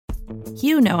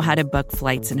You know how to book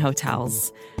flights and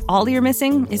hotels. All you're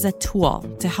missing is a tool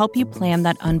to help you plan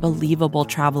that unbelievable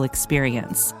travel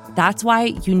experience. That's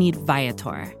why you need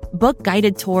Viator. Book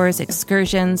guided tours,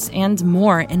 excursions, and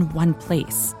more in one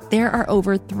place. There are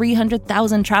over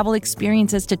 300,000 travel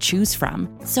experiences to choose from,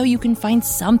 so you can find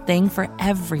something for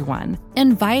everyone.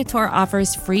 And Viator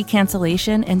offers free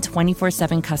cancellation and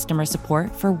 24/7 customer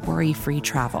support for worry-free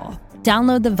travel.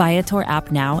 Download the Viator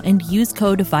app now and use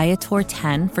code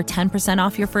Viator10 for 10%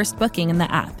 off your first booking in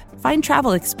the app. Find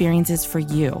travel experiences for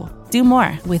you. Do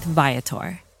more with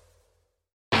Viator.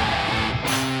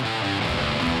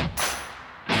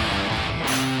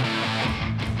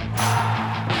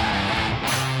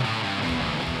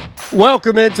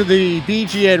 Welcome into the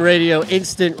BGN Radio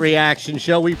Instant Reaction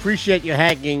Show. We appreciate you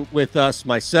hanging with us,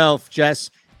 myself, Jess,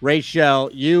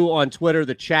 Rachel, you on Twitter,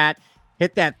 the chat.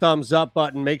 Hit that thumbs up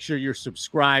button. Make sure you're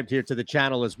subscribed here to the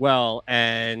channel as well.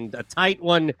 And a tight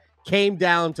one came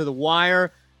down to the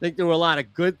wire. I think there were a lot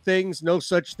of good things. No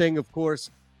such thing, of course,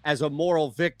 as a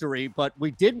moral victory. But we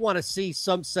did want to see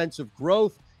some sense of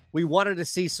growth. We wanted to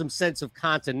see some sense of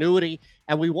continuity.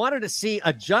 And we wanted to see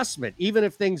adjustment, even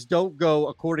if things don't go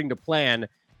according to plan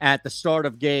at the start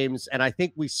of games. And I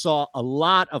think we saw a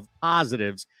lot of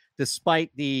positives despite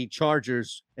the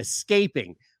Chargers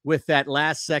escaping with that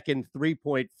last-second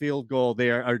three-point field goal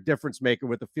there, our difference maker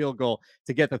with the field goal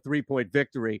to get the three-point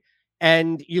victory.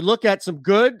 And you look at some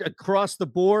good across the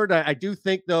board. I do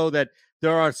think, though, that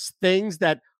there are things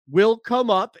that will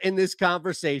come up in this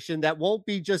conversation that won't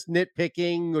be just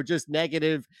nitpicking or just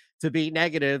negative to be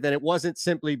negative, and it wasn't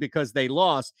simply because they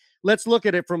lost. Let's look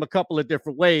at it from a couple of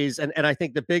different ways, and I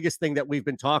think the biggest thing that we've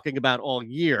been talking about all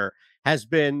year has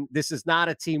been this is not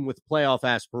a team with playoff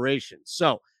aspirations.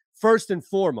 So, first and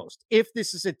foremost, if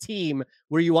this is a team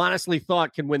where you honestly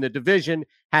thought can win the division,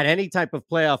 had any type of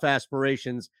playoff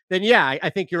aspirations, then yeah,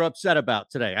 I think you're upset about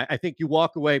today. I think you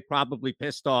walk away probably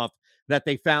pissed off that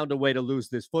they found a way to lose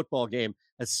this football game,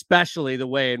 especially the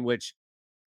way in which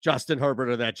Justin Herbert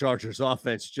or that Chargers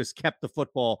offense just kept the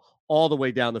football all the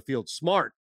way down the field.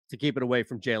 Smart to keep it away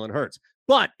from Jalen Hurts.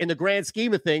 But in the grand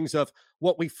scheme of things, of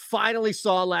what we finally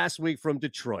saw last week from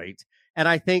Detroit, and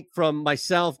I think from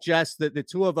myself, Jess, that the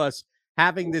two of us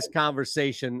having this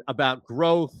conversation about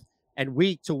growth and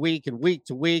week to week and week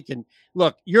to week. And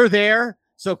look, you're there.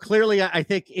 So clearly, I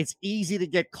think it's easy to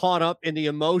get caught up in the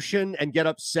emotion and get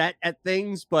upset at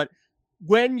things. But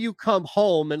when you come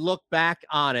home and look back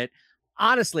on it,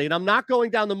 honestly, and I'm not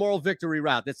going down the moral victory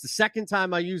route. That's the second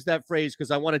time I use that phrase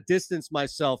because I want to distance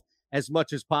myself as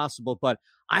much as possible. But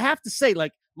I have to say,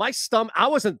 like, my stomach, I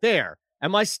wasn't there.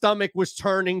 And my stomach was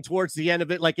turning towards the end of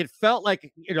it. Like, it felt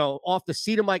like, you know, off the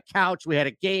seat of my couch, we had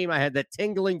a game. I had that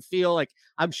tingling feel. Like,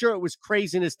 I'm sure it was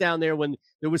craziness down there when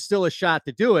there was still a shot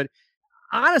to do it.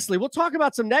 Honestly, we'll talk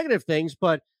about some negative things,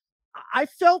 but I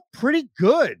felt pretty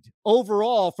good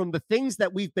overall from the things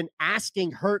that we've been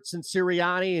asking Hurts and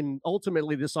Sirianni and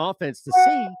ultimately this offense to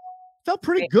see. Felt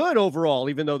pretty good overall,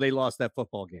 even though they lost that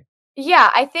football game.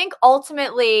 Yeah, I think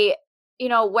ultimately, you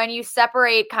know, when you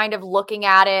separate kind of looking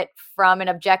at it from an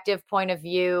objective point of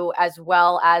view, as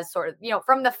well as sort of, you know,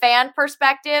 from the fan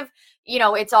perspective, you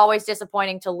know, it's always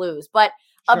disappointing to lose. But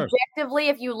sure, objectively,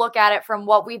 if you look at it from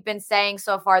what we've been saying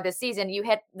so far this season, you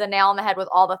hit the nail on the head with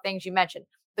all the things you mentioned.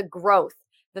 The growth,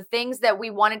 the things that we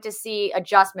wanted to see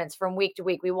adjustments from week to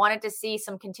week. We wanted to see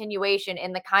some continuation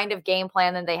in the kind of game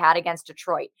plan that they had against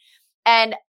Detroit.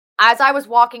 And as I was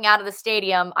walking out of the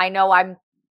stadium, I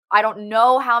don't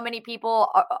know how many people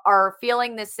are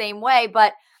feeling the same way,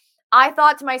 but I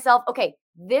thought to myself, okay,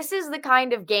 this is the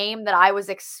kind of game that I was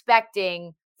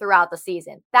expecting throughout the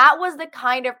season. That was the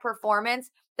kind of performance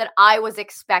that I was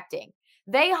expecting.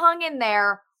 They hung in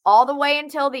there all the way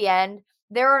until the end.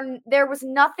 There was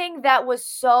nothing that was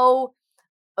so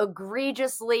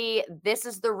egregiously, this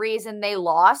is the reason they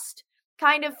lost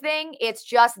kind of thing. It's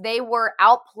just they were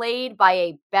outplayed by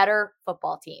a better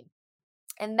football team.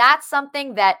 And that's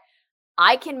something that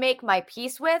I can make my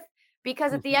peace with,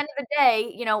 because at the end of the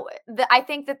day, you know, I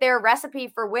think that their recipe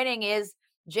for winning is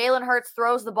Jalen Hurts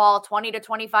throws the ball 20 to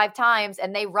 25 times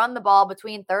and they run the ball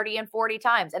between 30 and 40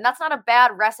 times. And that's not a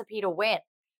bad recipe to win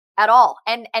at all.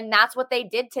 And that's what they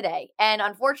did today. And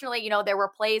unfortunately, you know, there were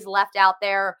plays left out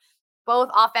there, both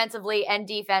offensively and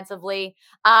defensively.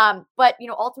 But, you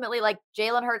know, ultimately, like,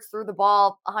 Jalen Hurts threw the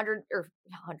ball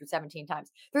 117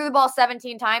 times, threw the ball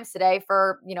 17 times today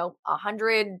for, you know,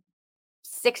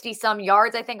 160 some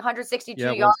yards, I think 162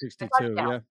 yards. 162,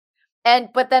 yeah.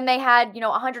 But then they had, you know,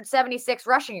 176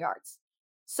 rushing yards.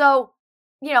 So,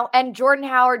 you know, and Jordan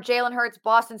Howard, Jalen Hurts,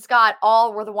 Boston Scott,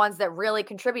 all were the ones that really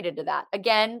contributed to that.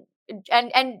 Again,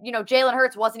 and Jalen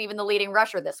Hurts wasn't even the leading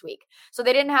rusher this week. So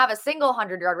they didn't have a single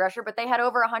 100-yard rusher, but they had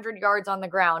over 100 yards on the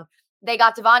ground. They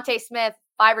got DeVonta Smith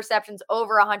 5 receptions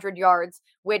over 100 yards,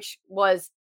 which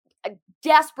was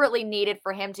desperately needed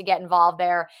for him to get involved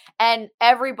there. And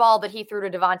every ball that he threw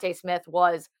to DeVonta Smith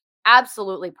was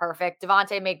absolutely perfect.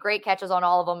 DeVonta made great catches on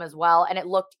all of them as well, and it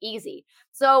looked easy.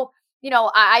 So,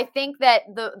 I think that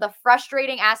the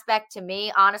frustrating aspect to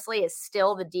me, honestly, is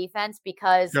still the defense,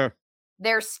 because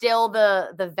they're still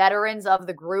the veterans of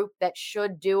the group that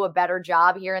should do a better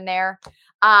job here and there.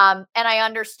 And I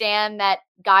understand that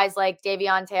guys like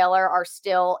Davion Taylor are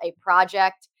still a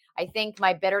project. I think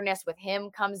my bitterness with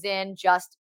him comes in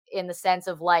just in the sense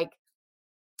of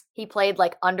he played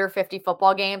under 50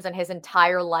 football games in his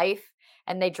entire life.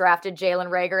 And they drafted Jalen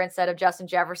Reagor instead of Justin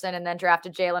Jefferson, and then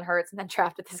drafted Jalen Hurts, and then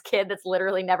drafted this kid that's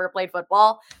literally never played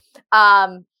football,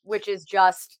 which is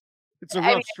just... It's a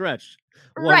rough stretch.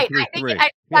 Right. I think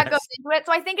that goes into it.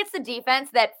 So I think it's the defense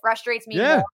that frustrates me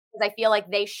more, because I feel like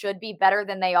they should be better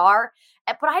than they are.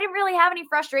 But I didn't really have any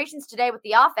frustrations today with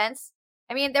the offense.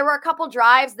 I mean, there were a couple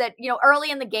drives that, early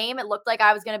in the game, it looked like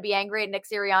I was going to be angry at Nick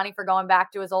Sirianni for going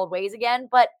back to his old ways again.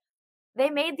 But they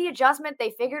made the adjustment.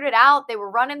 They figured it out. They were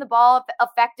running the ball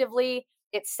effectively.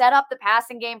 It set up the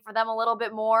passing game for them a little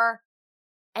bit more.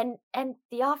 And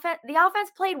the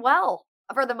offense played well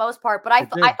for the most part. But I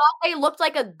thought they looked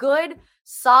like a good,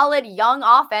 solid, young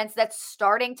offense that's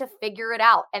starting to figure it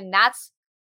out. And that's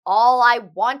all I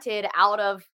wanted out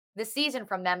of the season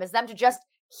from them, is them to just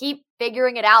keep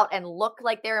figuring it out and look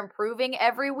like they're improving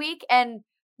every week. And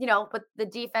but the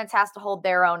defense has to hold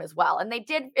their own as well. And they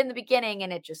did in the beginning,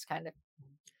 and it just kind of...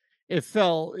 It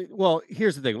fell. Well,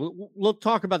 here's the thing. We'll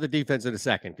talk about the defense in a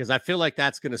second, because I feel like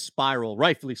that's going to spiral,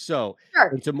 rightfully so,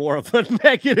 into more of a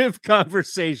negative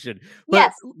conversation.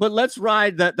 But let's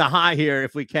ride the high here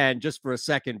if we can, just for a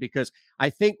second, because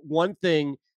I think one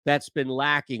thing that's been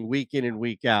lacking week in and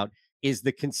week out is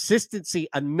the consistency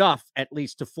enough, at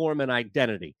least, to form an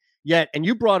identity. Yet, and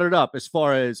you brought it up as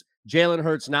far as Jalen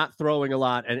Hurts not throwing a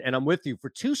lot, and I'm with you. For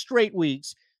 2 straight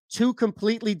weeks, 2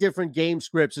 completely different game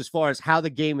scripts as far as how the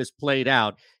game is played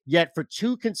out. Yet for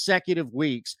 2 consecutive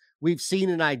weeks, we've seen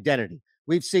an identity.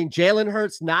 We've seen Jalen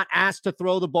Hurts not asked to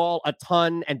throw the ball a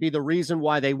ton and be the reason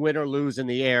why they win or lose in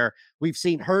the air. We've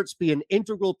seen Hurts be an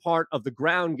integral part of the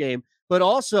ground game, but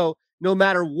also, no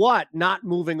matter what, not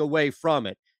moving away from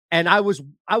it. And I was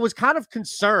kind of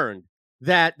concerned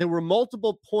that there were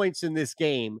multiple points in this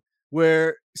game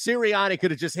where Sirianni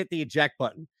could have just hit the eject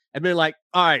button and been like,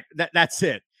 all right, that's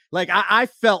it. I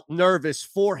felt nervous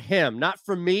for him, not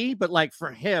for me, but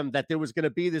for him, that there was going to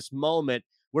be this moment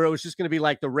where it was just going to be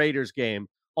like the Raiders game.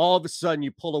 All of a sudden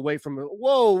you pull away from it.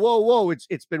 Whoa.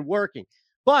 It's been working.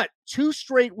 But 2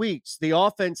 straight weeks, the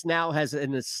offense now has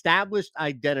an established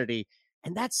identity.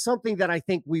 And that's something that I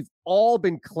think we've all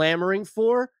been clamoring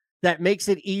for, that makes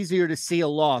it easier to see a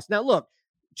loss. Now, look,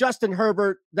 Justin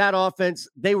Herbert, that offense,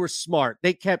 they were smart.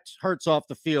 They kept Hurts off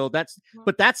the field.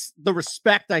 But that's the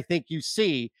respect I think you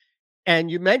see. And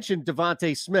you mentioned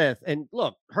DeVonta Smith. And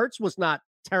look, Hurts was not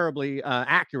terribly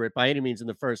accurate by any means in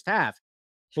the first half.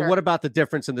 But what about the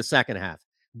difference in the second half?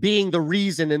 Being the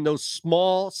reason in those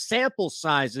small sample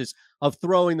sizes of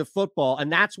throwing the football.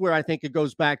 And that's where I think it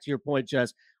goes back to your point,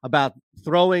 Jess, about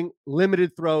throwing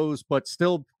limited throws, but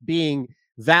still being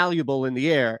valuable in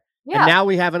the air. Yeah. And now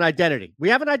we have an identity.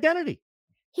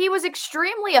 He was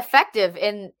extremely effective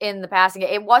in the passing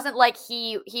game. It wasn't like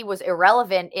he was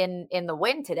irrelevant in the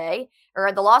win today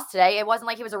or the loss today. It wasn't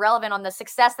like he was irrelevant on the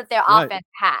success that their offense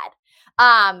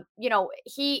had.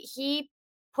 He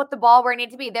put the ball where it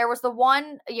needed to be. There was the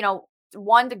one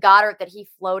to Goddard that he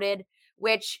floated,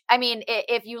 which, I mean,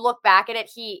 if you look back at it,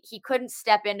 he couldn't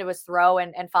step into his throw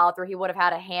and follow through. He would have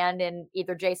had a hand in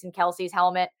either Jason Kelsey's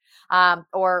helmet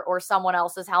or someone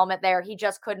else's helmet there. He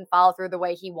just couldn't follow through the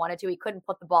way he wanted to. He couldn't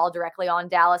put the ball directly on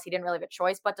Dallas. He didn't really have a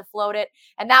choice but to float it.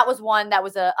 And that was one that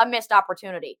was a missed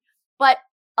opportunity. But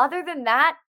other than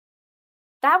that,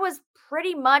 that was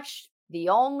pretty much the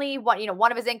only one.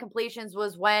 One of his incompletions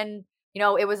was when,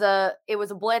 it was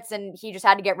a blitz and he just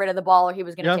had to get rid of the ball or he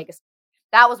was going to take a...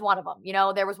 That was one of them.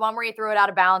 There was one where he threw it out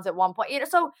of bounds at one point.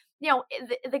 So,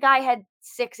 the guy had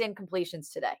 6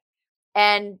 incompletions today.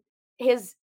 And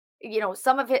his,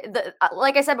 some of his,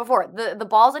 like I said before, the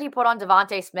balls that he put on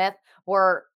DeVonta Smith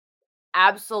were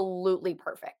absolutely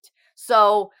perfect.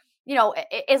 So,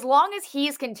 as long as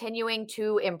he's continuing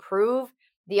to improve,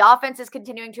 the offense is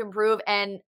continuing to improve.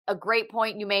 And a great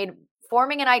point you made,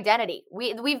 forming an identity.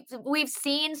 We've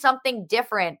seen something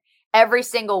different every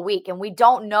single week. And we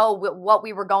don't know what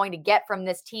we were going to get from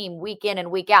this team week in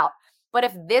and week out. But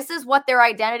if this is what their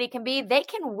identity can be, they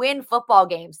can win football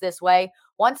games this way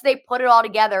once they put it all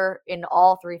together in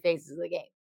all three phases of the game.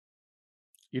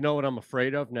 You know what I'm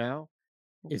afraid of now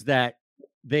is that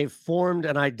they've formed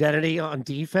an identity on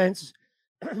defense,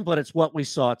 but it's what we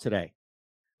saw today,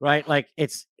 right? Like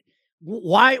it's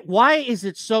why is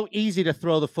it so easy to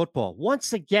throw the football?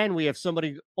 Once again, we have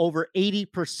somebody over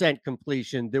 80%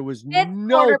 completion. There was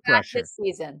no pressure this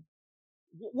season.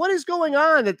 What is going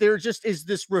on that there just is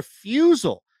this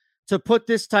refusal to put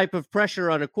this type of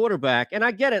pressure on a quarterback? And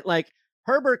I get it, like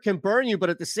Herbert can burn you, but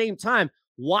at the same time,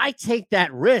 why take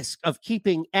that risk of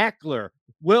keeping Eckler,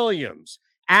 Williams,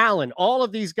 Allen, all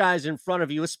of these guys in front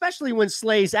of you, especially when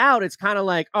Slay's out? It's kind of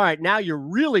like, all right, now you're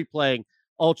really playing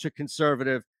ultra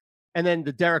conservative. And then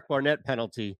the Derek Barnett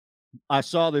penalty. I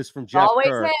saw this from Jeff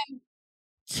Kerr. Him.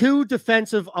 2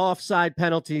 defensive offside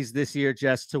penalties this year,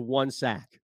 just to 1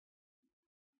 sack.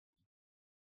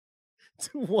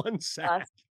 To 1 sack.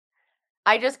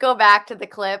 I just go back to the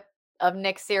clip of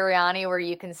Nick Sirianni where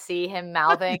you can see him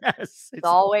mouthing. Yes, it's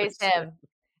always him.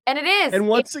 And it is. And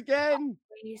once again.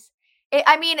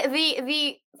 I mean,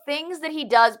 the things that he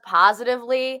does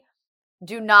positively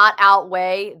do not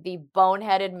outweigh the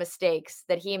boneheaded mistakes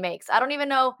that he makes. I don't even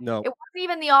know. No. It wasn't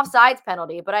even the offsides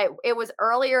penalty, but it was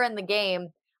earlier in the game.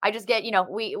 I just get,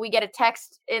 we get a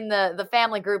text in the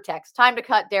family group text, time to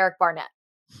cut Derek Barnett.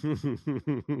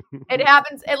 It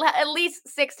happens at least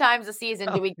 6 times a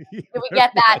season. Do we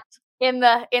get that in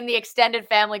the extended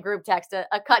family group text?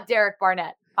 A cut Derek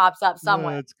Barnett pops up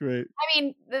somewhere. Oh, that's great. I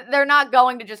mean, they're not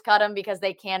going to just cut him because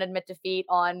they can't admit defeat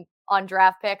on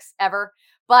draft picks ever.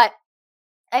 But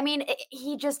I mean,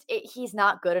 he's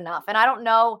not good enough. And I don't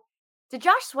know. Did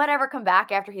Josh Sweat ever come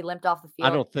back after he limped off the field? I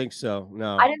don't think so.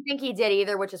 No. I didn't think he did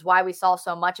either, which is why we saw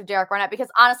so much of Derek Barnett. Because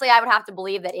honestly, I would have to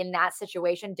believe that in that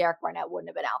situation, Derek Barnett wouldn't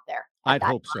have been out there. I'd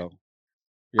hope so.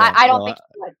 Yeah, I don't think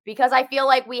he would, because I feel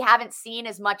like we haven't seen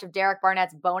as much of Derek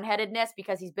Barnett's boneheadedness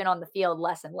because he's been on the field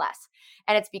less and less.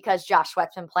 And it's because Josh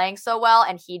Sweat's been playing so well,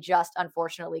 and he just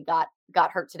unfortunately got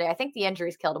hurt today. I think the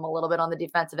injuries killed him a little bit on the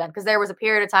defensive end because there was a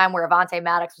period of time where Avonte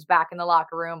Maddox was back in the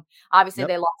locker room. Obviously,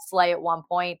 They lost Slay at one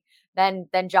point. Then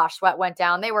Josh Sweat went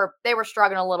down. They were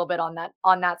struggling a little bit on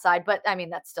that side, but I mean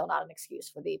that's still not an excuse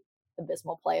for the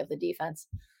abysmal play of the defense.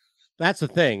 That's the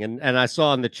thing. And I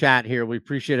saw in the chat here, we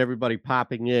appreciate everybody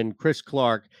popping in. Chris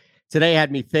Clark today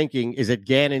had me thinking, is it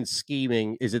Gannon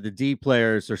scheming? Is it the D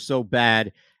players are so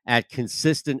bad at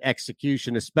consistent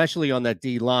execution, especially on that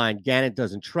D line? Gannon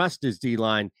doesn't trust his D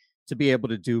line to be able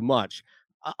to do much.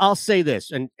 I'll say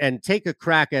this and take a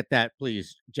crack at that,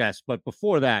 please, Jess. But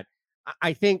before that,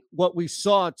 I think what we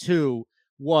saw too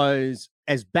was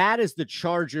as bad as the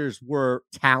Chargers were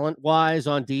talent-wise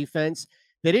on defense,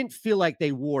 they didn't feel like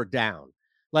they wore down.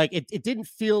 Like it didn't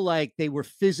feel like they were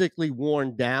physically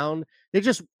worn down. They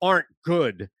just aren't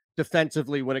good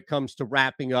defensively when it comes to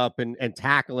wrapping up and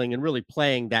tackling and really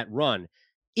playing that run.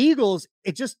 Eagles,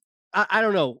 it just, I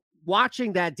don't know,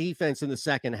 watching that defense in the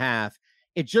second half,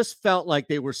 it just felt like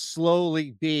they were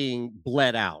slowly being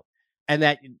bled out. And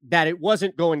that it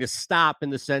wasn't going to stop in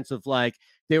the sense of like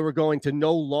they were going to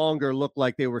no longer look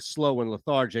like they were slow and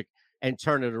lethargic and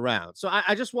turn it around. So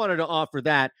I just wanted to offer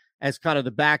that as kind of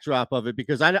the backdrop of it,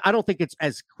 because I don't think it's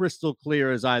as crystal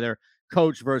clear as either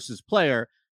coach versus player,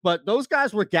 but those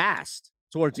guys were gassed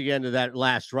towards the end of that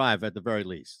last drive at the very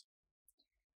least.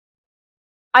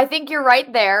 I think you're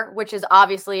right there, which is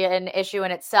obviously an issue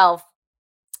in itself.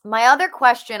 My other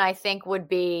question, I think, would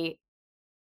be,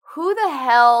 who the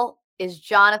hell is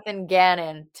Jonathan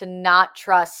Gannon to not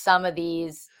trust some of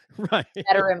these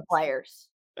veteran players?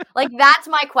 Like, that's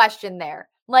my question there.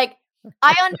 Like,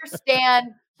 I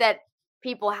understand that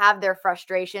people have their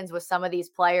frustrations with some of these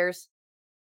players,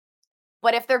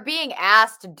 but if they're being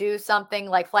asked to do something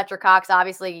like Fletcher Cox,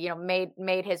 obviously,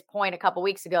 made his point a couple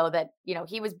weeks ago that,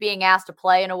 he was being asked to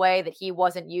play in a way that he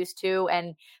wasn't used to.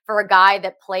 And for a guy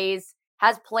that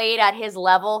has played at his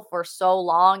level for so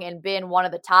long and been one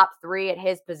of the top 3 at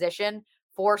his position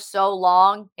for so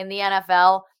long in the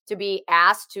NFL, to be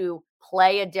asked to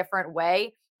play a different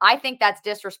way, I think that's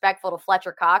disrespectful to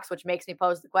Fletcher Cox, which makes me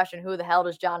pose the question, who the hell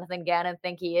does Jonathan Gannon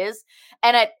think he is?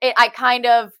 And I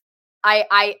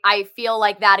feel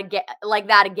like that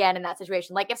again in that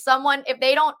situation. Like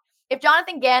if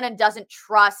Jonathan Gannon doesn't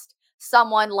trust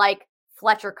someone like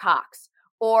Fletcher Cox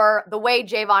or the way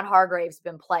Javon Hargrave's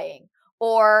been playing,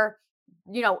 or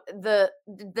the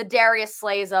Darius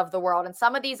Slays of the world and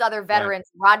some of these other veterans,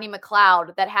 right, Rodney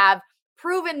McLeod, that have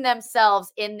proven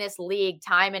themselves in this league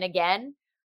time and again,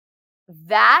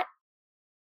 that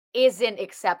isn't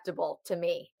acceptable to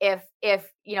me. If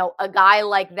a guy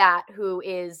like that, who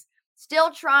is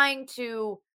still trying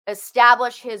to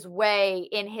establish his way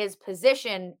in his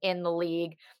position in the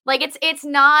league. Like it's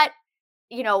not,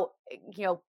 you know,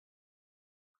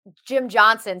 Jim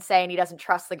Johnson saying he doesn't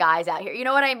trust the guys out here. You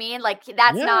know what I mean? Like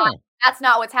that's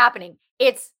not what's happening.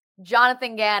 It's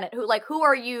Jonathan Gannon, who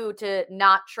are you to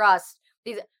not trust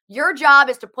these? Your job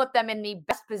is to put them in the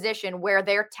best position where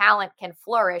their talent can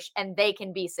flourish and they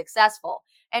can be successful.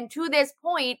 And to this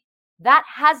point, that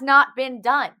has not been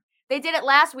done. They did it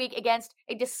last week against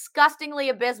a disgustingly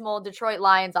abysmal Detroit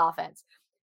Lions offense.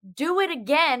 Do it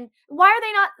again. Why are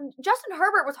they not? Justin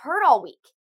Herbert was hurt all week.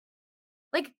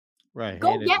 Like, right,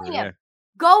 go get him. Yeah.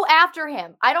 Go after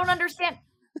him. I don't understand.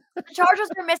 The Chargers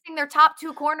are missing their top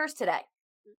 2 corners today.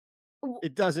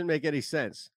 It doesn't make any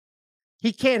sense.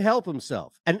 He can't help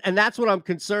himself. And that's what I'm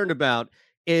concerned about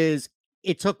is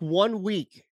it took 1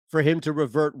 week for him to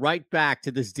revert right back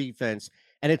to this defense.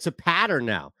 And it's a pattern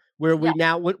now where we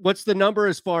now, what's the number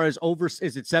as far as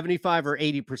is it 75 or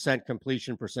 80%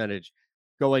 completion percentage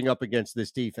going up against this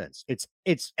defense?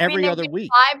 It's every other week.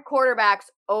 5 quarterbacks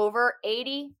over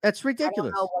 80. That's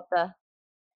ridiculous. I don't know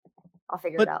I'll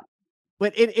figure it out.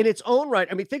 But in its own right,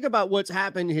 I mean, think about what's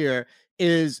happened here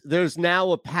is there's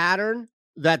now a pattern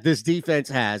that this defense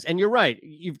has. And you're right.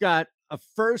 You've got a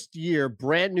first-year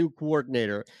brand new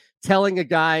coordinator telling a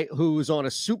guy who's on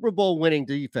a Super Bowl winning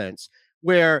defense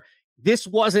where this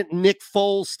wasn't Nick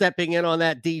Foles stepping in on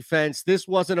that defense. This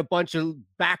wasn't a bunch of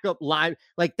backup line.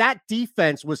 Like that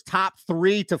defense was top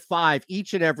 3 to 5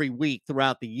 each and every week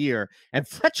throughout the year. And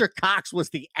Fletcher Cox was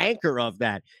the anchor of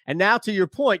that. And now to your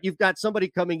point, you've got somebody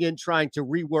coming in trying to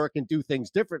rework and do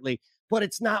things differently, but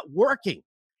it's not working.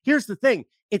 Here's the thing.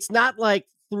 It's not like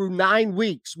through 9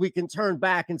 weeks, we can turn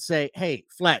back and say, hey,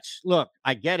 Fletch, look,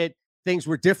 I get it. Things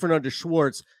were different under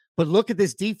Schwartz, but look at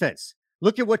this defense.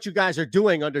 Look at what you guys are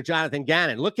doing under Jonathan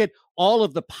Gannon. Look at all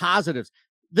of the positives.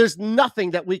 There's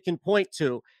nothing that we can point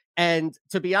to. And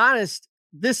to be honest,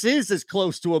 this is as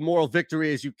close to a moral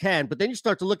victory as you can. But then you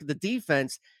start to look at the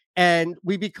defense and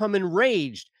we become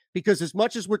enraged because as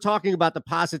much as we're talking about the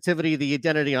positivity of the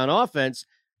identity on offense,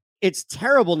 it's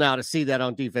terrible now to see that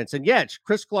on defense. And yet,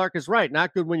 Chris Clark is right.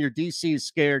 Not good when your DC is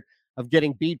scared of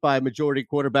getting beat by a majority of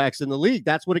quarterbacks in the league.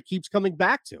 That's what it keeps coming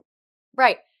back to.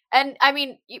 Right. And I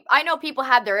mean, I know people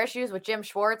had their issues with Jim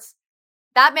Schwartz.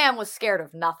 That man was scared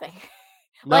of nothing.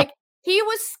 No. Like he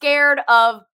was scared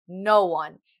of no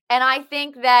one. And I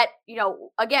think that, you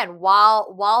know, again,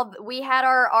 while we had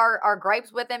our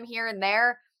gripes with him here and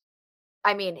there,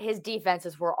 I mean, his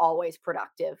defenses were always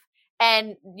productive.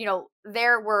 And, you know,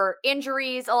 there were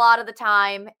injuries a lot of the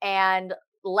time. And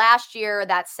last year,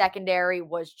 that secondary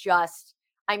was just,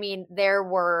 I mean, there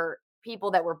were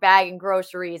people that were bagging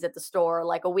groceries at the store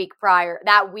like a week prior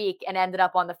that week and ended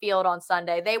up on the field on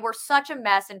Sunday. They were such a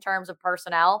mess in terms of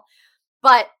personnel,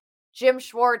 but Jim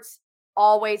Schwartz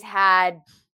always had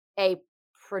a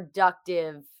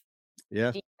productive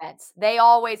defense. They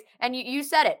always, and you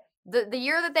said it, the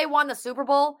year that they won the Super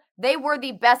Bowl, they were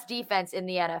the best defense in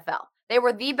the NFL. They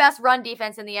were the best run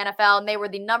defense in the NFL, and they were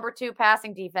the number 2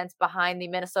 passing defense behind the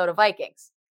Minnesota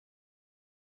Vikings.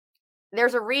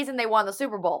 There's a reason they won the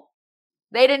Super Bowl.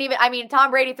 They didn't even, I mean, Tom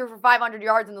Brady threw for 500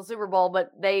 yards in the Super Bowl,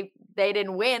 but they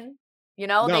didn't win, you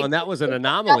know? No, and that was an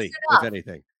anomaly, if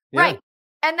anything. Yeah. Right.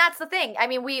 And that's the thing. I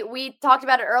mean, we talked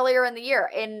about it earlier in the year.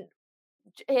 In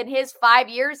his 5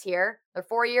 years here, or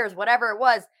 4 years, whatever it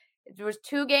was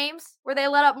 2 games where they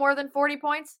let up more than 40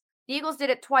 points. The Eagles did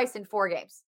it twice in 4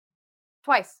 games.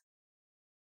 Twice.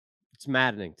 It's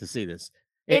maddening to see this.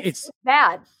 It's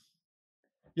bad.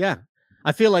 Yeah.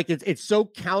 I feel like it's so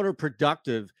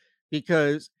counterproductive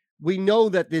because we know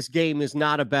that this game is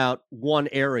not about one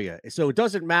area. So it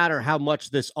doesn't matter how much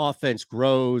this offense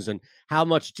grows and how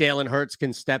much Jalen Hurts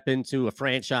can step into a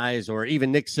franchise or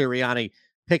even Nick Sirianni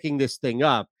picking this thing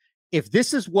up. If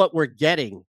this is what we're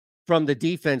getting from the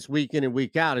defense week in and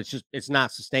week out, it's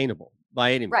not sustainable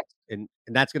by any means. Right. And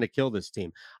that's going to kill this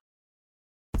team.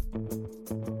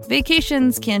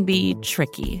 Vacations can be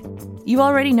tricky. You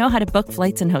already know how to book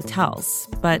flights and hotels,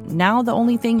 but now the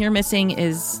only thing you're missing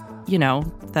is, you know,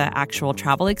 the actual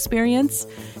travel experience.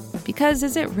 Because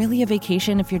is it really a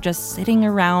vacation if you're just sitting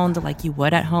around like you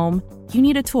would at home? You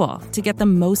need a tool to get the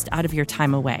most out of your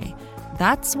time away.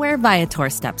 That's where Viator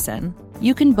steps in.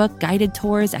 You can book guided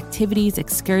tours, activities,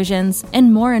 excursions,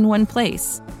 and more in one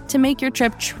place to make your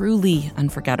trip truly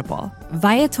unforgettable.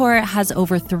 Viator has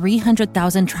over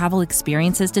 300,000 travel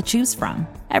experiences to choose from.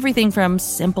 Everything from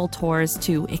simple tours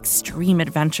to extreme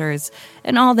adventures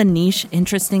and all the niche,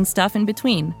 interesting stuff in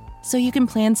between. So you can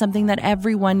plan something that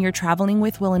everyone you're traveling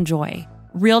with will enjoy.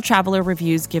 Real traveler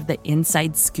reviews give the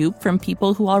inside scoop from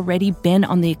people who already been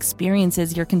on the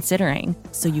experiences you're considering,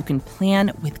 so you can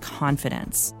plan with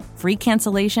confidence. Free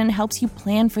cancellation helps you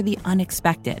plan for the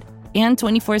unexpected. And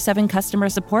 24/7 customer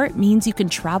support means you can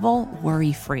travel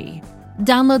worry-free.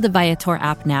 Download the Viator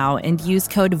app now and use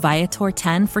code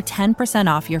Viator10 for 10%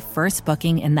 off your first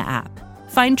booking in the app.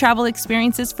 Find travel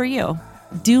experiences for you.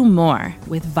 Do more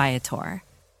with Viator.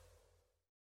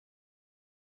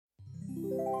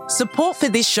 Support for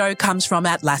this show comes from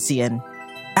Atlassian.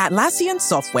 Atlassian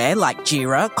software like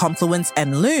Jira, Confluence,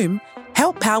 and Loom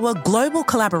help power global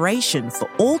collaboration for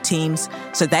all teams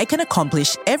so they can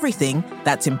accomplish everything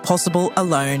that's impossible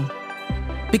alone.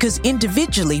 Because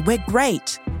individually we're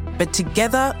great, but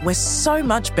together we're so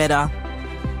much better.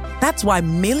 That's why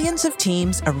millions of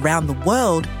teams around the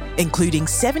world, including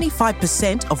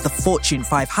 75% of the Fortune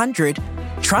 500,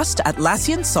 trust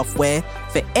Atlassian software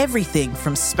for everything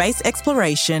from space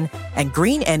exploration and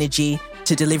green energy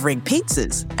to delivering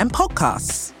pizzas and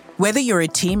podcasts. Whether you're a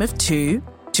team of 2,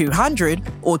 200,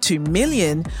 or 2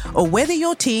 million, or whether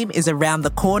your team is around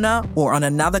the corner or on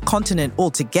another continent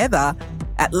altogether,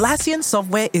 Atlassian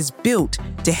software is built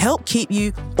to help keep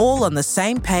you all on the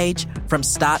same page from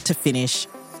start to finish.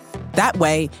 That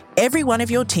way, every one of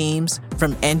your teams,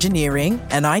 from engineering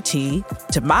and IT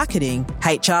to marketing,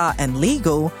 HR, and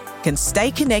legal, can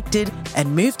stay connected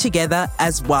and move together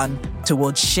as one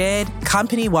towards shared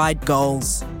company-wide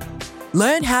goals.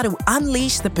 Learn how to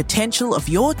unleash the potential of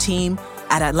your team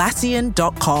at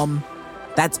Atlassian.com.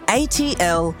 That's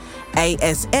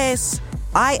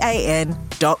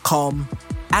Atlassian.com.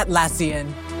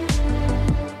 Atlassian.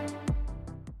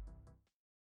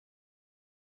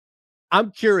 I'm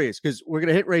curious because we're going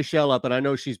to hit Rachel up, and I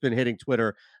know she's been hitting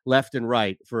Twitter left and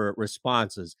right for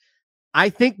responses. I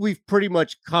think we've pretty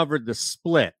much covered the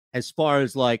split as far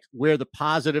as like where the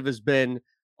positive has been,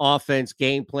 offense,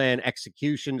 game plan,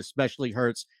 execution, especially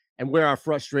Hurts, and where our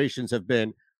frustrations have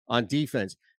been on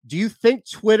defense. Do you think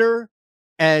Twitter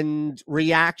and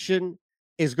reaction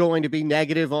is going to be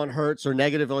negative on Hurts or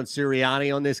negative on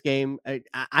Sirianni on this game?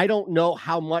 I don't know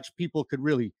how much people could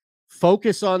really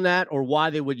focus on that or why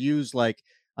they would use like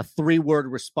a 3-word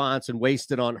response and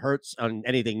waste it on Hurts on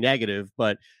anything negative.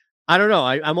 But I don't know.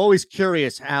 I'm always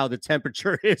curious how the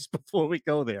temperature is before we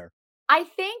go there. I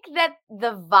think that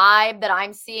the vibe that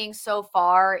I'm seeing so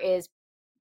far is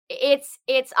it's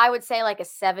I would say like a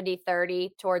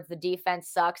 70-30 towards the defense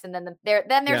sucks. And then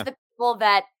there's the people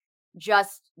that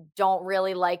just don't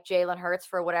really like Jalen Hurts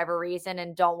for whatever reason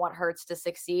and don't want Hurts to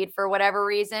succeed for whatever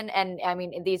reason. And I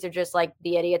mean, these are just like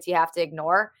the idiots you have to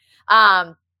ignore.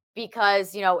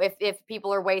 Because, you know, if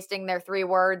people are wasting their 3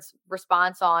 words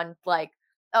response on like,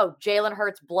 oh, Jalen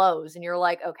Hurts blows. And you're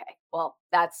like, okay, well,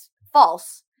 that's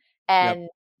false. And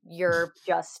you're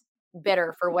just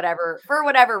bitter for whatever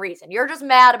reason. You're just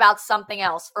mad about something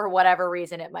else for whatever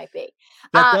reason it might be.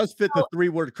 That does fit the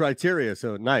 3-word criteria.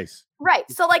 So nice. Right.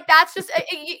 So like, that's just,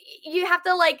 you have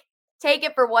to like take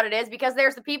it for what it is, because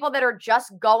there's the people that are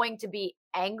just going to be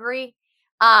angry.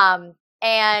 But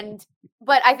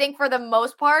I think for the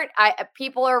most part,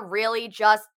 people are really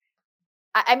just,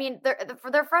 I mean,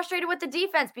 they're frustrated with the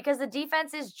defense because the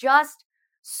defense is just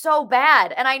so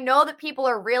bad. And I know that people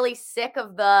are really sick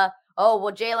of oh,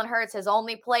 well, Jalen Hurts has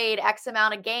only played X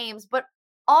amount of games, but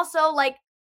also like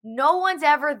no one's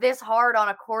ever this hard on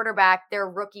a quarterback their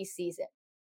rookie season.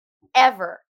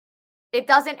 Ever. It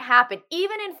doesn't happen.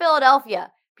 Even in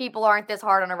Philadelphia, people aren't this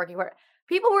hard on a rookie quarterback.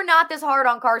 People were not this hard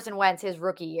on Carson Wentz his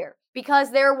rookie year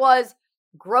because there was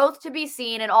growth to be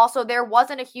seen. And also there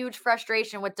wasn't a huge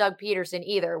frustration with Doug Peterson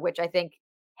either, which I think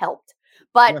helped.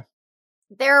 But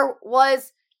there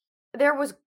was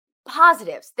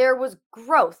positives. There was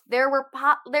growth. There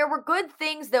were good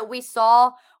things that we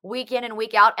saw week in and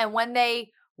week out. And when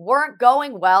they weren't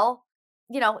going well,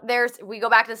 you know, we go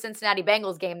back to the Cincinnati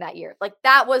Bengals game that year. Like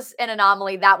that was an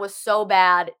anomaly. That was so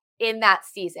bad in that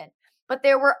season. But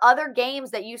there were other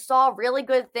games that you saw really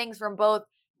good things from both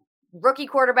rookie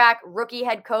quarterback, rookie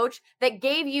head coach that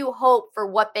gave you hope for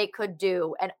what they could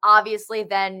do. And obviously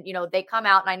then, you know, they come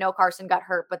out, and I know Carson got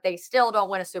hurt, but they still don't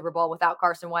win a Super Bowl without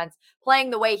Carson Wentz playing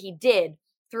the way he did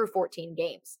through 14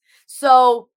 games.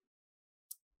 So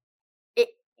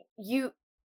you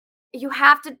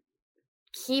have to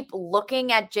keep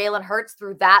looking at Jalen Hurts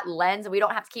through that lens. And we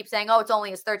don't have to keep saying, oh, it's only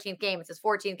his 13th game, it's his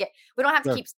 14th game. We don't have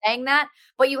to keep saying that,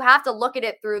 but you have to look at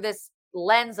it through this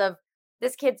lens of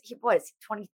this kid's, what is he,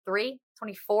 23,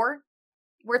 24?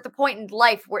 We're at the point in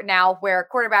life where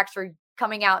quarterbacks are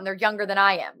coming out and they're younger than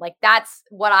I am. Like, that's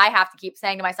what I have to keep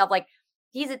saying to myself. Like,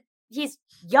 he's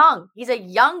young. He's a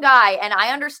young guy. And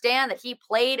I understand that he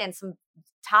played in some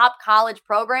top college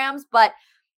programs, but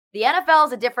the NFL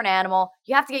is a different animal.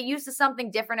 You have to get used to something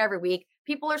different every week.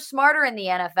 People are smarter in the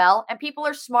NFL, and people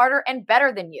are smarter and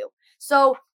better than you.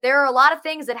 So there are a lot of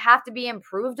things that have to be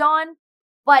improved on,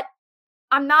 but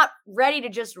I'm not ready to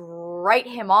just write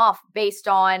him off based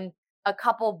on a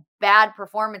couple bad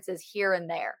performances here and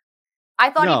there. I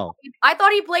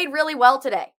thought he played really well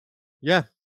today. Yeah.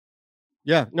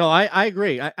 Yeah. No, I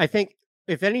agree. I think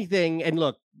if anything, and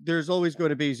look, there's always going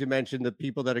to be, as you mentioned, the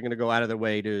people that are going to go out of their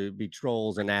way to be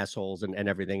trolls and assholes and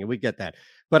everything. And we get that.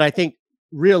 But I think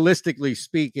realistically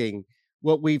speaking,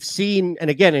 what we've seen,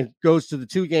 and again, it goes to the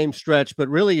 2-game stretch, but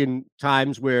really in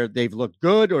times where they've looked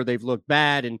good or they've looked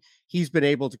bad, and he's been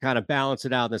able to kind of balance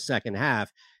it out in the second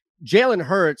half. Jalen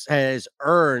Hurts has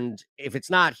earned, if it's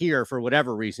not here for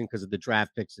whatever reason, because of the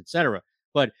draft picks, etc.,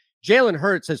 but Jalen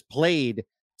Hurts has played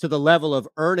to the level of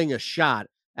earning a shot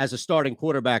as a starting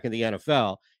quarterback in the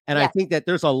NFL. And I think that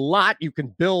there's a lot you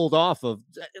can build off of.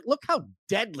 Look how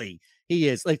deadly he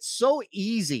is. Like, so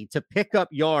easy to pick up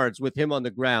yards with him on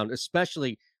the ground,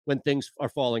 especially when things are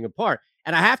falling apart.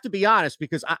 And I have to be honest,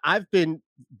 because I've been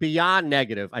beyond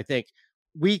negative, I think,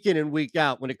 week in and week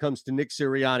out when it comes to Nick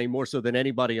Sirianni, more so than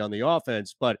anybody on the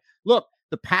offense. But look,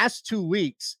 the past 2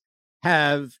 weeks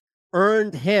have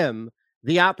earned him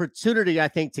the opportunity, I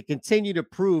think, to continue to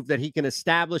prove that he can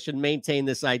establish and maintain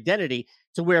this identity,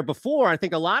 to where before, I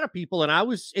think a lot of people, and I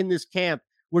was in this camp,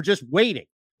 were just waiting.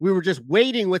 We were just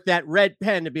waiting with that red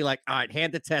pen to be like, all right,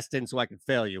 hand the test in so I can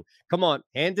fail you. Come on,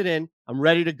 hand it in. I'm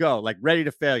ready to go, like ready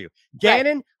to fail you.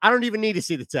 Gannon, I don't even need to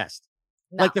see the test.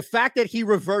 No. Like, the fact that he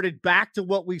reverted back to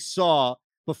what we saw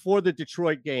before the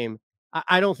Detroit game,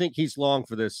 I don't think he's long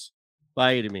for this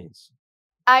by any means.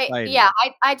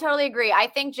 I totally agree. I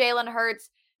think Jalen Hurts,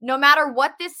 no matter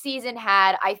what this season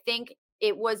had, I think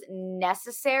it was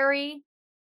necessary.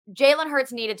 Jalen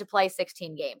Hurts needed to play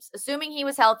 16 games. Assuming he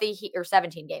was healthy, or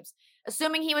 17 games.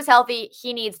 Assuming he was healthy,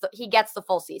 he gets the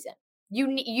full season. You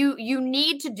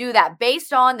need to do that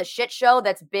based on the shit show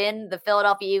that's been the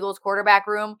Philadelphia Eagles quarterback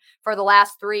room for the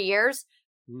last 3 years.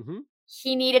 Mm-hmm.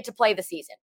 He needed to play the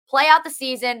season. Play out the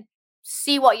season,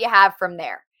 see what you have from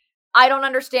there. I don't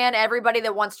understand everybody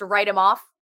that wants to write him off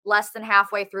less than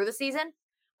halfway through the season,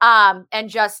 and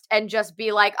just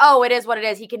be like, oh, it is what it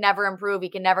is. He can never improve. He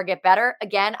can never get better.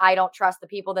 Again, I don't trust the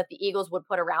people that the Eagles would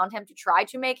put around him to try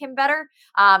to make him better.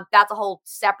 That's a whole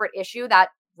separate issue that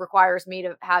requires me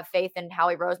to have faith in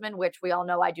Howie Roseman, which we all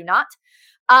know I do not.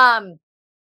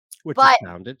 Which is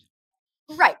founded.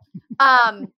 Right.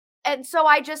 And so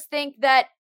I just think that,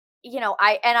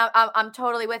 I'm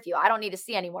totally with you. I don't need to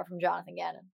see any more from Jonathan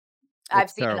Gannon. I've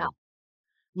seen enough.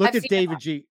 Look at David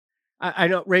G. I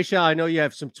know, Rachel, I know you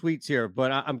have some tweets here,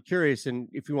 but I'm curious, and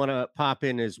if you want to pop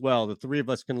in as well, the three of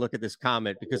us can look at this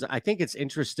comment, because I think it's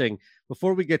interesting.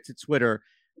 Before we get to Twitter,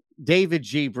 David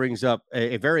G brings up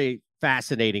a very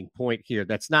fascinating point here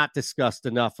that's not discussed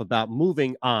enough about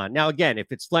moving on. Now, again,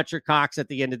 if it's Fletcher Cox at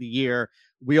the end of the year,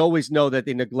 we always know that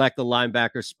they neglect the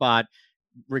linebacker spot,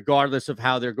 regardless of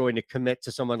how they're going to commit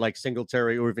to someone like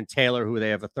Singletary or even Taylor, who they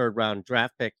have a 3rd-round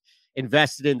draft pick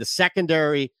invested in. The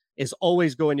secondary is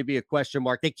always going to be a question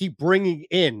mark. They keep bringing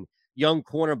in young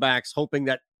cornerbacks, hoping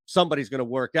that somebody's going to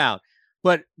work out.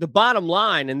 But the bottom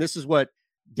line, and this is what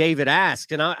David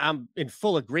asked, and I'm in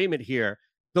full agreement here,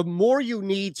 the more you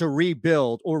need to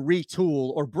rebuild or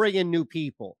retool or bring in new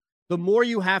people, the more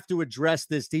you have to address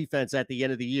this defense at the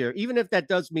end of the year, even if that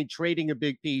does mean trading a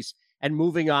big piece and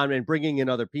moving on and bringing in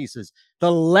other pieces,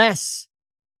 the less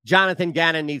Jonathan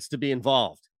Gannon needs to be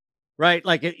involved. Right?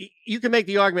 Like, you can make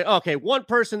the argument, okay, one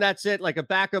person, that's it, like a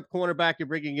backup cornerback you're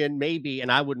bringing in, maybe,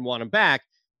 and I wouldn't want him back.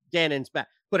 Gannon's back.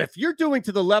 But if you're doing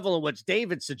to the level in which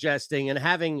David's suggesting and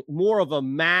having more of a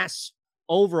mass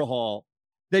overhaul,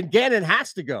 then Gannon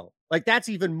has to go. Like, that's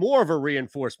even more of a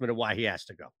reinforcement of why he has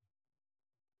to go.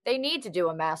 They need to do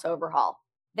a mass overhaul.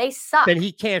 They suck. Then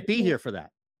he can't be here for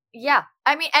that. Yeah.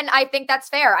 I mean, and I think that's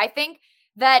fair. I think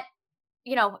that,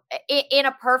 in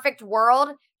a perfect world,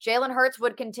 Jalen Hurts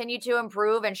would continue to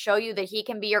improve and show you that he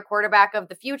can be your quarterback of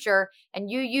the future. And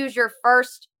you use your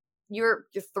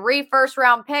 3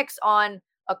 first-round picks on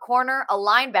a corner, a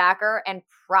linebacker, and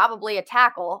probably a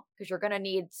tackle, because you're going to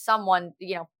need someone,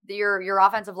 your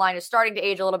offensive line is starting to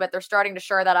age a little bit. They're starting to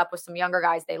shore that up with some younger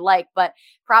guys they like, but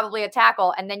probably a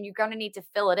tackle. And then you're going to need to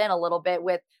fill it in a little bit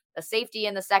with a safety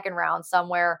in the 2nd round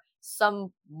somewhere,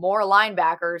 some more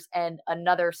linebackers, and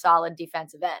another solid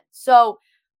defensive end. So,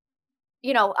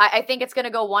 I think it's going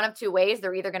to go one of 2 ways.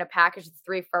 They're either going to package the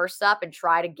 3 firsts up and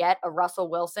try to get a Russell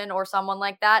Wilson or someone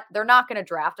like that. They're not going to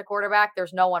draft a quarterback.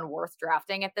 There's no one worth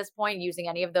drafting at this point, using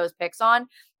any of those picks on.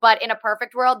 But in a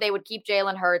perfect world, they would keep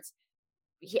Jalen Hurts,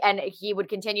 he would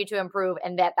continue to improve,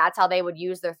 and that's how they would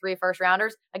use their 3 first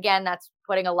rounders. Again, that's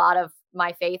putting a lot of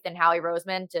my faith in Howie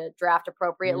Roseman to draft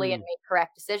appropriately and make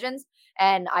correct decisions.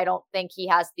 And I don't think he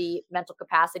has the mental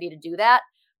capacity to do that.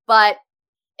 But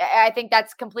I think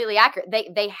that's completely accurate.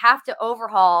 They have to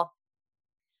overhaul.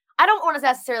 I don't want to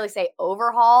necessarily say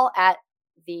overhaul at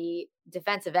the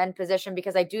defensive end position,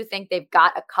 because I do think they've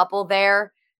got a couple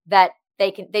there that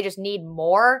they just need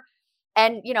more.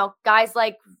 And, guys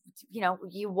like,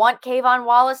 you want Kayvon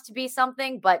Wallace to be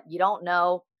something, but you don't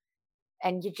know.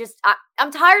 And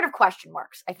I'm tired of question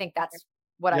marks. I think that's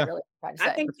what I really try to say.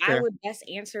 I think I would best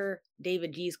answer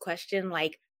David G's question.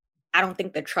 Like, I don't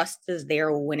think the trust is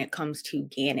there when it comes to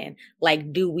Gannon.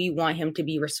 Like, do we want him to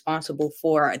be responsible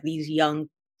for these young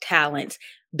talents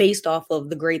based off of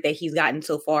the grade that he's gotten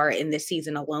so far in this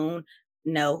season alone?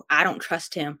 No, I don't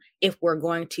trust him if we're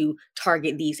going to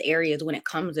target these areas when it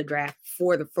comes to draft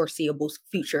for the foreseeable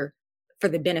future for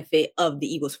the benefit of the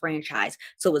Eagles franchise.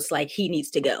 So it's like he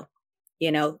needs to go.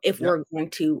 If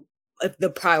the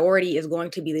priority is going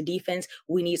to be the defense,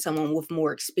 we need someone with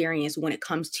more experience when it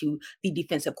comes to the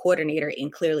defensive coordinator.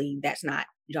 And clearly that's not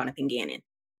Jonathan Gannon.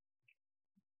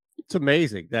 It's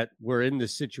amazing that we're in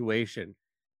this situation.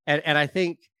 And I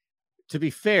think, to be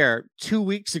fair, 2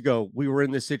 weeks ago, we were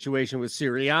in this situation with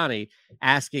Sirianni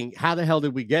asking, how the hell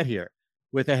did we get here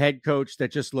with a head coach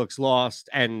that just looks lost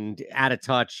and out of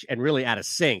touch and really out of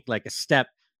sync, like a step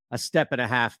and a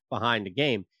half behind the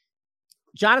game?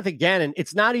 Jonathan Gannon,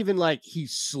 it's not even like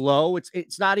he's slow.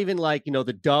 It's not even like,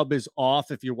 the dub is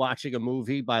off if you're watching a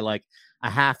movie by like a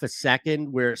half a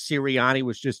second, where Sirianni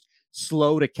was just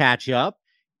slow to catch up.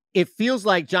 It feels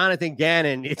like Jonathan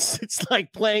Gannon, it's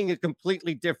like playing a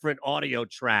completely different audio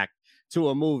track to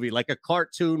a movie, like a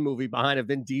cartoon movie behind a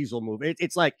Vin Diesel movie.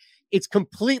 It's like it's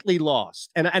completely lost.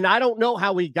 And I don't know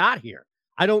how we got here.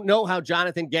 I don't know how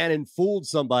Jonathan Gannon fooled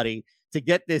somebody to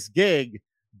get this gig,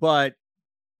 but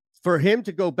for him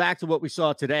to go back to what we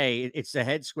saw today, it's a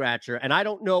head scratcher. And I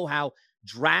don't know how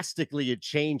drastically it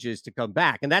changes to come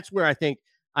back. And that's where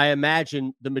I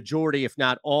imagine the majority, if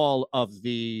not all, of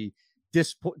the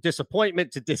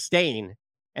disappointment to disdain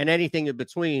and anything in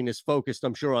between is focused,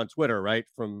 I'm sure, on Twitter, right?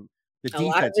 From the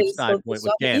defensive standpoint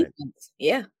with Gannon.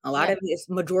 Yeah, a lot of it is,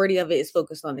 majority of it is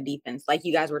focused on the defense. Like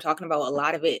you guys were talking about, a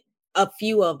lot of it, a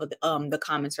few of the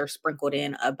comments are sprinkled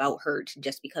in about Hurts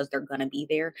just because they're going to be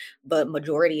there, but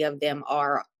majority of them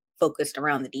are focused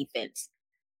around the defense,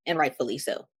 and rightfully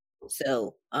so.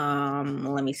 So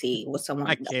let me see what someone.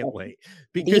 I can't wait,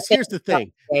 because here's the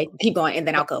thing. Okay, keep going, and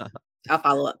then I'll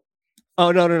follow up.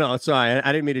 Oh, no. Sorry.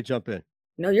 I didn't mean to jump in.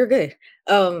 No, you're good.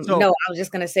 No, I was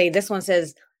just going to say, this one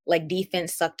says, like,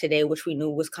 defense sucked today, which we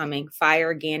knew was coming.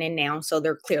 Fire Gannon now. So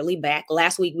they're clearly back.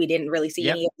 Last week, we didn't really see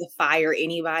any of the fire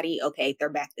anybody. Okay, they're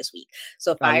back this week.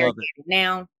 So fire Gannon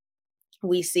now.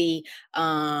 We see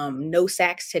no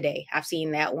sacks today. I've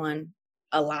seen that one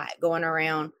a lot going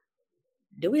around.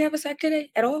 Do we have a sack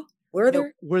today at all? Were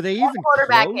they even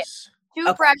quarterback close? Hit.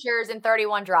 2 pressures and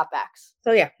 31 dropbacks.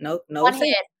 So yeah, no one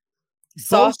hit.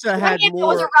 Bosa had more.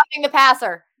 Was roughing the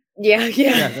passer.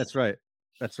 Yeah, that's right.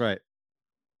 God.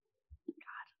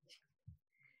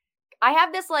 I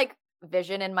have this like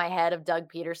vision in my head of Doug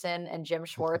Peterson and Jim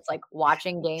Schwartz like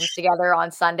watching games together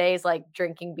on Sundays, like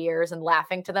drinking beers and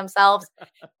laughing to themselves. And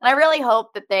I really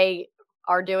hope that they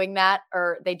are doing that,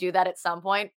 or they do that at some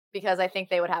point, because I think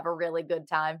they would have a really good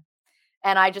time.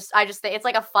 And I just think it's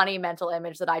like a funny mental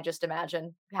image that I just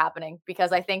imagine happening,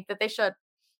 because I think that they should.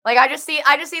 Like, I just see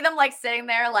them like sitting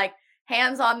there, like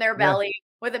hands on their belly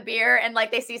with a beer, and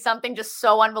like they see something just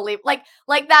so unbelievable.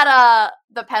 Like that,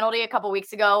 the penalty a couple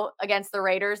weeks ago against the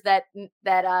Raiders that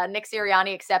Nick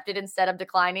Sirianni accepted instead of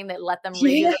declining, that let them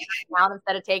read down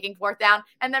instead of taking 4th down,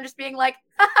 and them just being like,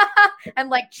 and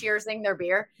like cheersing their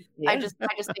beer. Yeah. I just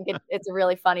think it's a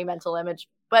really funny mental image.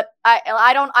 But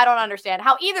I don't understand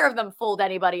how either of them fooled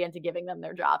anybody into giving them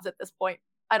their jobs at this point.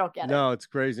 I don't get it. No, it's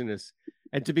craziness.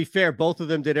 And to be fair, both of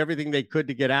them did everything they could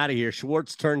to get out of here.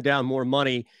 Schwartz turned down more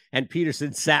money, and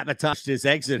Peterson sabotaged his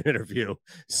exit interview.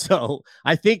 So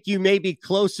I think you may be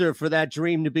closer for that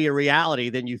dream to be a reality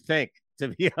than you think, to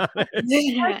be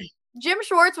honest. Jim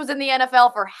Schwartz was in the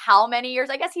NFL for how many years?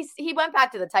 I guess he went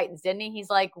back to the Titans, didn't he? He's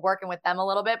like working with them a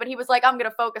little bit, but he was like, I'm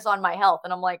going to focus on my health.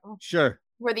 And I'm like, sure.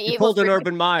 We're the Eagles. Pulled an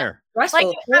Urban Meyer. Like,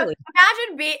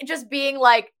 imagine just being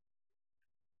like,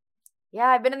 yeah,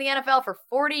 I've been in the NFL for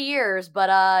 40 years, but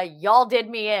y'all did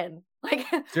me in. Like,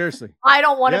 seriously, I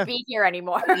don't want to be here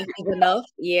anymore. Enough.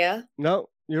 Yeah. No,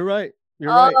 you're right. You're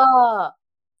right.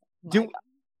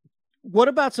 What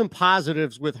about some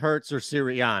positives with Hurts or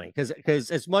Sirianni? Because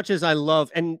as much as I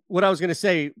love, and what I was going to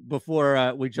say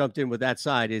before we jumped in with that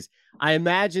side is, I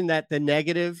imagine that the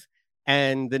negative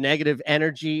and the negative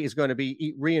energy is going to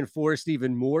be reinforced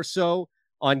even more so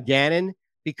on Gannon,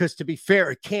 because to be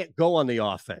fair, it can't go on the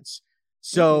offense.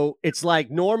 So it's like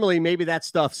normally maybe that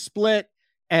stuff split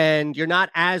and you're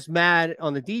not as mad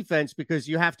on the defense because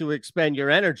you have to expend your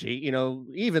energy,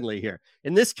 evenly here.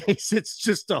 In this case, it's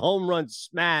just a home run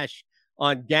smash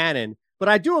on Gannon. But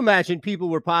I do imagine people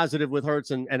were positive with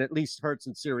Hurts and at least Hurts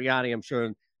and Sirianni, I'm sure.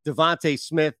 And Devontae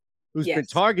Smith, who's been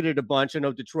targeted a bunch. I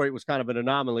know Detroit was kind of an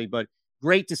anomaly, but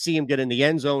great to see him get in the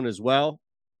end zone as well.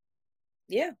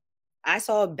 Yeah. I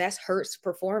saw best Hurts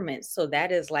performance. So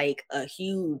that is like a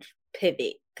huge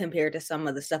pivot compared to some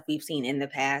of the stuff we've seen in the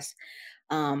past.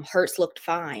 Hurts looked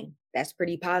fine. That's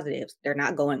pretty positive. They're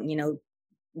not going,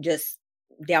 just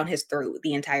down his throat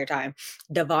the entire time.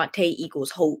 Devontae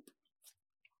equals hope.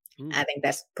 I think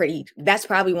that's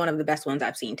probably one of the best ones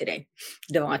I've seen today.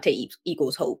 Devontae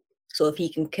equals hope. So if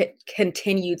he can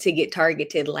continue to get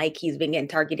targeted like he's been getting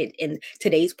targeted in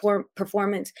today's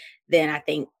performance, then I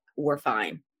think we're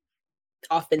fine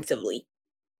offensively.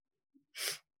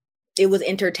 It was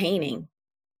entertaining.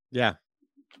 Yeah.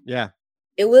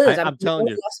 It was. I'm telling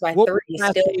you. Lost by 30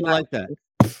 still like that.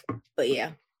 But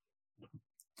yeah.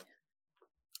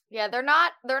 Yeah, they're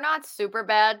not super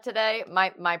bad today.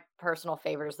 My personal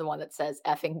favorite is the one that says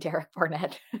effing Derek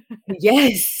Barnett.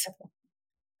 Yes.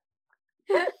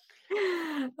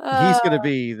 He's going to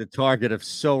be the target of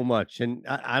so much. And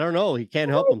I don't know. He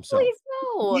can't help himself. Please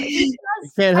no. He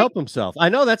can't help himself. I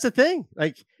know that's the thing.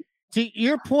 Like, to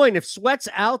your point, if Sweat's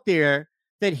out there,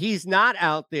 then he's not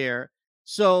out there.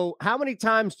 So how many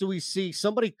times do we see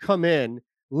somebody come in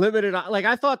limited? Like,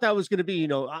 I thought that was going to be,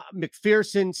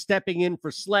 McPherson stepping in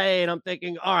for Slay. And I'm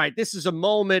thinking, all right, this is a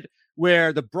moment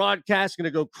where the broadcast is going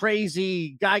to go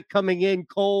crazy. Guy coming in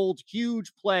cold,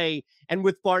 huge play. And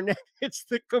with Barnett, it's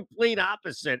the complete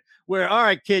opposite, where, all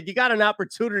right, kid, you got an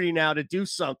opportunity now to do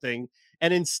something.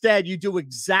 And instead, you do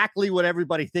exactly what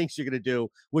everybody thinks you're going to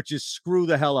do, which is screw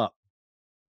the hell up.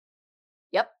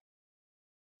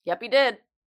 Yep, he did.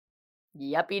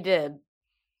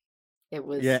 It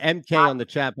was. Yeah, MK on the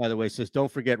chat, by the way, says,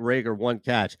 don't forget Reagor, one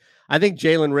catch. I think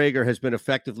Jalen Reagor has been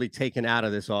effectively taken out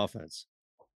of this offense.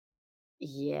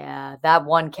 Yeah, that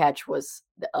one catch was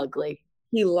ugly.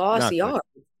 He lost yards.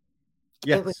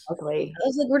 Yes. It was ugly. I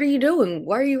was like, what are you doing?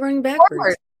 Why are you running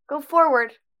backwards? Go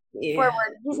forward. Yeah.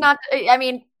 Forward. He's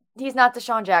not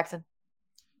Deshaun Jackson.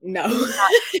 No.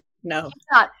 No. He's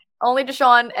not. Only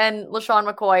Deshaun and LaShawn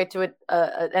McCoy to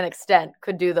an extent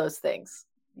could do those things.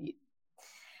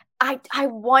 I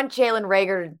want Jalen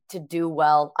Reagor to do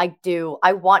well. I do.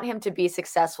 I want him to be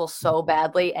successful so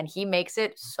badly, and he makes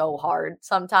it so hard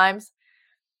sometimes.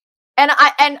 And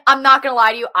I'm not gonna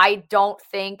lie to you, I don't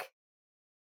think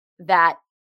that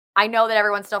I know that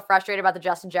everyone's still frustrated about the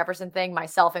Justin Jefferson thing,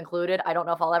 myself included. I don't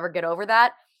know if I'll ever get over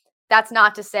that. That's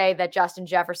not to say that Justin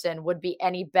Jefferson would be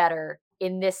any better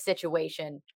in this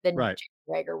situation than Jalen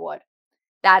Reagor would.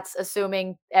 That's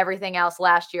assuming everything else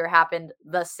last year happened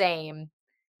the same.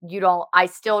 I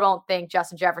still don't think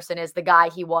Justin Jefferson is the guy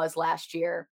he was last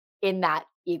year in that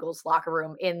Eagles locker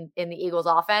room, in the Eagles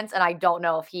offense. And I don't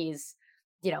know if he's,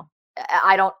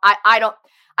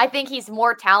 I think he's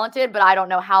more talented, but I don't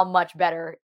know how much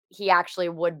better he actually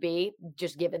would be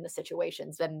just given the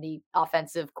situations and the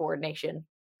offensive coordination.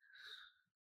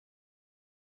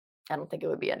 I don't think it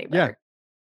would be any better. Yeah,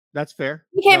 that's fair.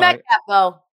 He came back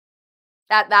though.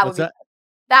 That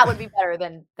would be better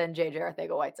than JJ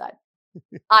Arcega-Whiteside.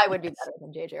 I would be better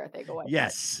than JJ Arcega-Whiteside.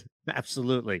 Yes,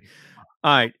 absolutely.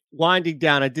 All right, winding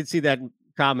down. I did see that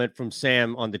comment from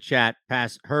Sam on the chat.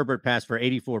 Herbert passed for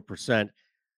 84%.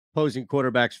 Opposing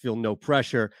quarterbacks feel no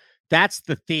pressure. That's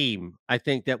the theme, I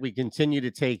think, that we continue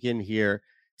to take in here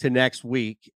to next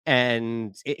week.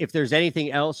 And if there's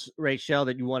anything else, Rachel,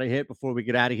 that you want to hit before we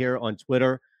get out of here on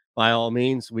Twitter, by all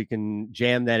means, we can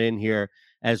jam that in here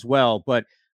as well. But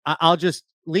I'll just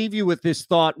leave you with this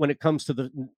thought when it comes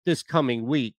to this coming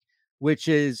week, which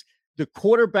is the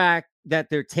quarterback that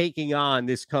they're taking on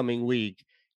this coming week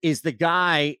is the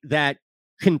guy that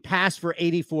can pass for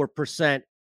 84%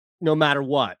 no matter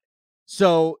what.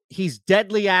 So he's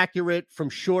deadly accurate from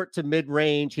short to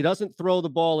mid-range. He doesn't throw the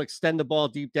ball, extend the ball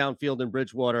deep downfield in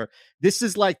Bridgewater. This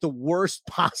is like the worst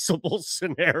possible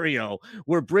scenario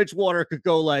where Bridgewater could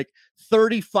go like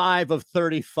 35 of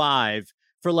 35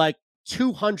 for like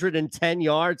 210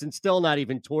 yards and still not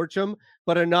even torch him,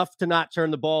 but enough to not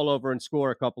turn the ball over and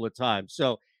score a couple of times.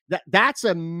 So that's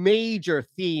a major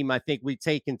theme I think we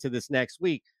take into this next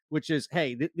week. which is,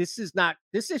 hey, this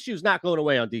issue is not going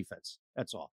away on defense.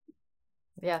 That's all.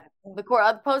 Yeah, the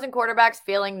opposing quarterbacks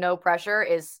feeling no pressure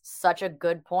is such a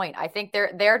good point. I think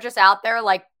they're just out there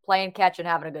like playing catch and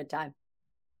having a good time.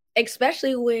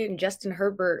 Especially when Justin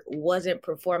Herbert wasn't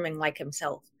performing like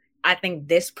himself. I think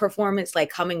this performance, like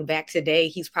coming back today,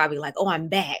 he's probably like, oh, I'm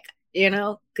back,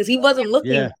 because he wasn't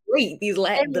looking great. They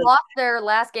lost their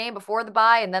last game before the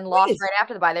bye and then lost right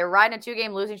after the bye. They were riding a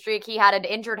 2-game losing streak. He had an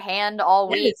injured hand all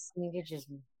week.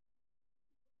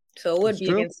 So it would be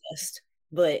against us.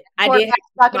 But I did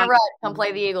stuck in a rut. Come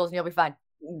play the Eagles and you'll be fine.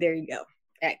 There you go.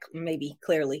 Maybe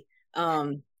clearly.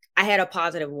 I had a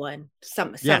positive one,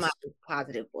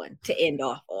 semi-positive one to end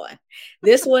off on.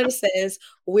 This one says,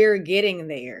 we're getting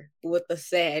there with the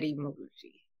sad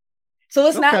emoji. So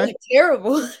it's not like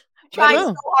terrible. Trying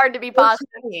so hard to be positive.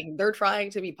 They're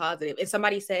trying to be positive. And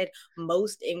somebody said,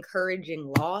 most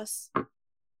encouraging loss.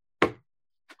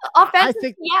 I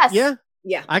think, yes.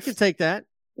 Yeah. I can take that.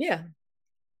 Yeah.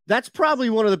 That's probably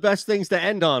one of the best things to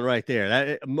end on right there.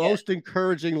 That most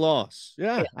encouraging loss.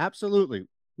 Yeah, absolutely.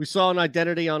 We saw an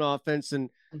identity on offense, and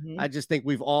I just think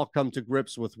we've all come to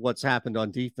grips with what's happened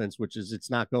on defense, which is it's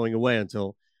not going away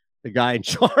until the guy in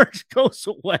charge goes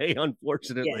away,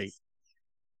 unfortunately.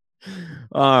 Yes.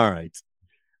 All right.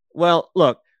 Well,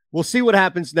 look, we'll see what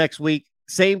happens next week.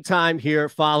 Same time here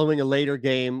following a later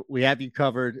game. We have you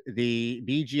covered, the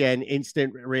BGN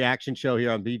Instant Reaction Show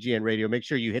here on BGN Radio. Make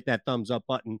sure you hit that thumbs up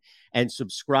button and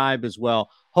subscribe as well.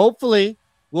 Hopefully,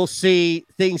 we'll see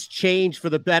things change for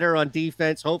the better on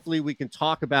defense. Hopefully, we can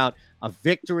talk about a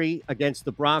victory against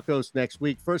the Broncos next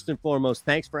week. First and foremost,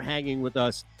 thanks for hanging with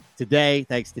us today.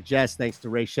 Thanks to Jess. Thanks to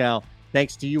Rachel.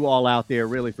 Thanks to you all out there,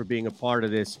 really, for being a part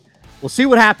of this. We'll see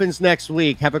what happens next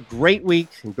week. Have a great week,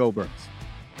 and go Birds.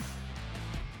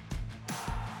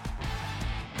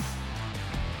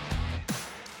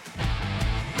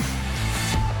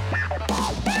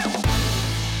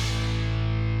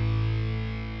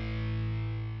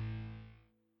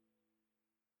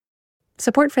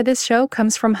 Support for this show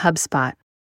comes from HubSpot.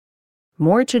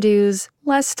 More to-dos,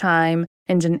 less time,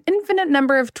 and an infinite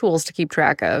number of tools to keep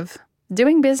track of.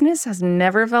 Doing business has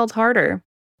never felt harder.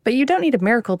 But you don't need a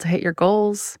miracle to hit your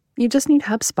goals. You just need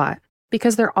HubSpot,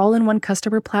 because their all-in-one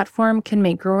customer platform can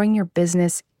make growing your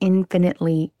business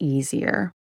infinitely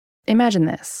easier. Imagine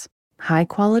this: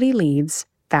 high-quality leads,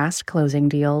 fast closing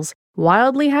deals,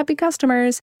 wildly happy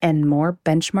customers, and more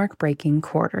benchmark-breaking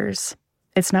quarters.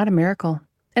 It's not a miracle.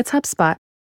 It's HubSpot.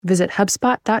 Visit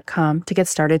HubSpot.com to get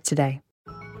started today.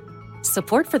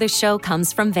 Support for this show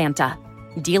comes from Vanta.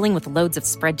 Dealing with loads of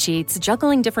spreadsheets,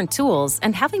 juggling different tools,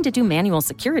 and having to do manual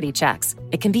security checks,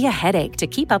 it can be a headache to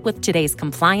keep up with today's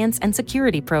compliance and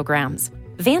security programs.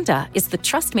 Vanta is the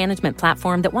trust management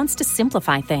platform that wants to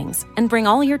simplify things and bring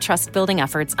all your trust-building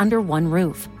efforts under one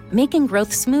roof, making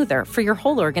growth smoother for your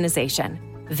whole organization.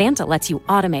 Vanta lets you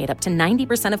automate up to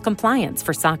 90% of compliance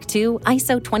for SOC 2,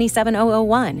 ISO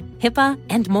 27001, HIPAA,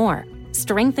 and more.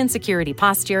 Strengthen security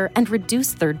posture and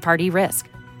reduce third-party risk.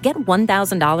 Get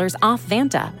 $1,000 off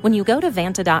Vanta when you go to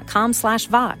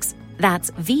vanta.com/Vox.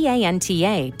 That's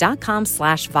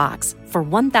VANTA.com/Vox for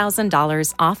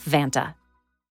 $1,000 off Vanta.